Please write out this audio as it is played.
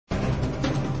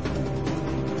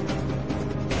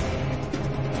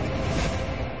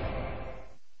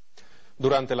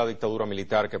Durante la dictadura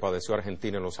militar que padeció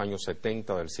Argentina en los años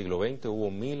 70 del siglo XX, hubo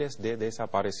miles de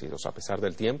desaparecidos. A pesar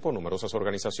del tiempo, numerosas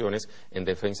organizaciones en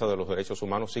defensa de los derechos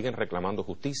humanos siguen reclamando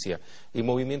justicia y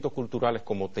movimientos culturales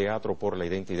como Teatro por la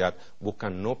Identidad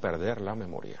buscan no perder la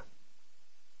memoria.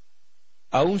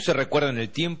 Aún se recuerdan en el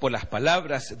tiempo las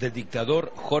palabras del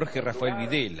dictador Jorge Rafael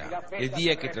Videla, el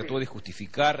día que trató de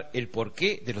justificar el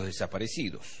porqué de los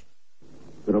desaparecidos.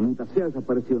 Pero mientras sea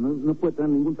desaparecido no puede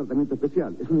tener ningún tratamiento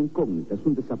especial. Es una incógnita, es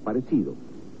un desaparecido.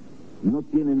 No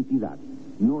tiene entidad,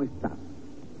 no está.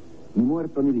 Ni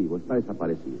muerto ni vivo, está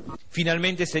desaparecido.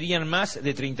 Finalmente serían más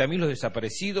de 30.000 los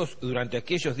desaparecidos durante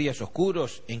aquellos días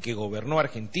oscuros en que gobernó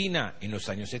Argentina en los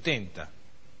años 70.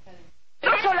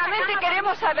 No solamente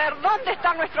queremos saber dónde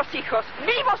están nuestros hijos,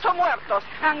 vivos o muertos.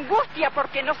 Angustia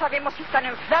porque no sabemos si están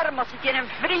enfermos, si tienen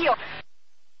frío.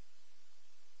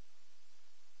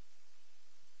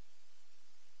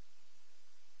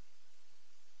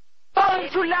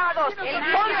 Consulados,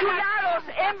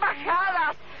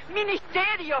 embajadas,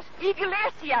 ministerios,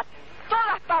 iglesias,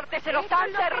 todas partes se los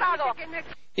han cerrado.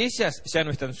 Ellas ya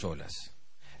no están solas.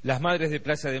 Las madres de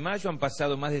Plaza de Mayo han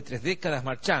pasado más de 3 décadas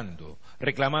marchando,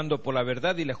 reclamando por la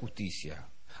verdad y la justicia.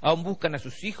 Aún buscan a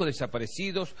sus hijos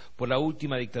desaparecidos por la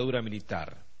última dictadura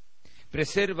militar.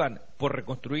 Preservan por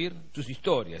reconstruir sus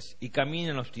historias y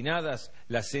caminan obstinadas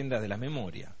las sendas de la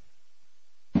memoria.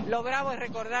 Lo bravo es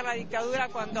recordar la dictadura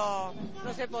cuando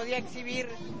no se podía exhibir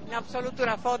en absoluto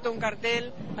una foto, un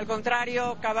cartel. Al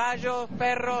contrario, caballos,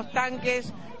 perros,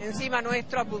 tanques encima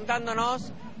nuestro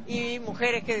apuntándonos y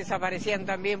mujeres que desaparecían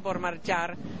también por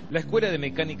marchar. La Escuela de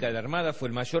Mecánica de la Armada fue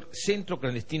el mayor centro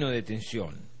clandestino de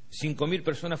detención. 5.000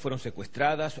 personas fueron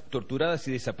secuestradas, torturadas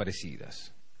y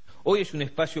desaparecidas. Hoy es un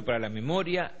espacio para la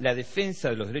memoria, la defensa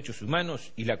de los derechos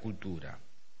humanos y la cultura.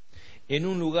 En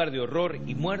un lugar de horror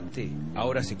y muerte,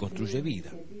 ahora se construye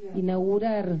vida.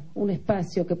 Inaugurar un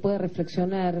espacio que pueda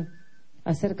reflexionar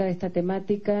acerca de esta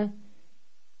temática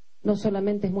no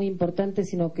solamente es muy importante,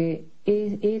 sino que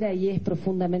era y es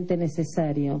profundamente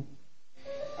necesario.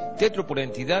 Teatro por la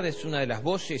Identidad es una de las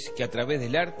voces que a través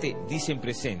del arte dicen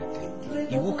presente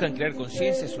y buscan crear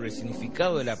conciencia sobre el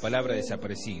significado de la palabra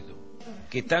desaparecido,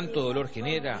 que tanto dolor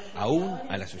genera aún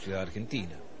a la sociedad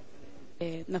argentina.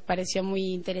 Nos pareció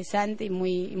muy interesante y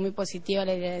muy positiva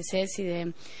la idea de Ceci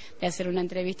de hacer una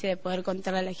entrevista y de poder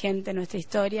contarle a la gente nuestra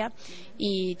historia,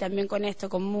 y también con esto,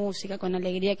 con música, con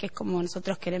alegría, que es como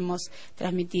nosotros queremos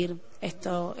transmitir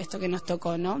esto que nos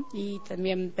tocó, ¿no? Y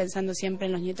también pensando siempre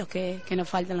en los nietos que nos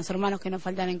faltan, los hermanos que nos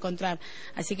faltan encontrar.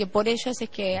 Así que por ellos es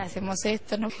que hacemos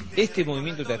esto, ¿no? Este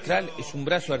movimiento teatral es un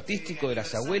brazo artístico de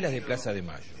las abuelas de Plaza de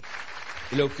Mayo.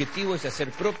 El objetivo es hacer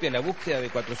propia la búsqueda de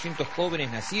 400 jóvenes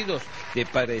nacidos de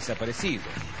padres desaparecidos,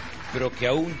 pero que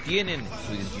aún tienen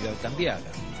su identidad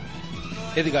cambiada.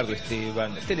 Edgardo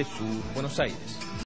Esteban, Telesur, Buenos Aires.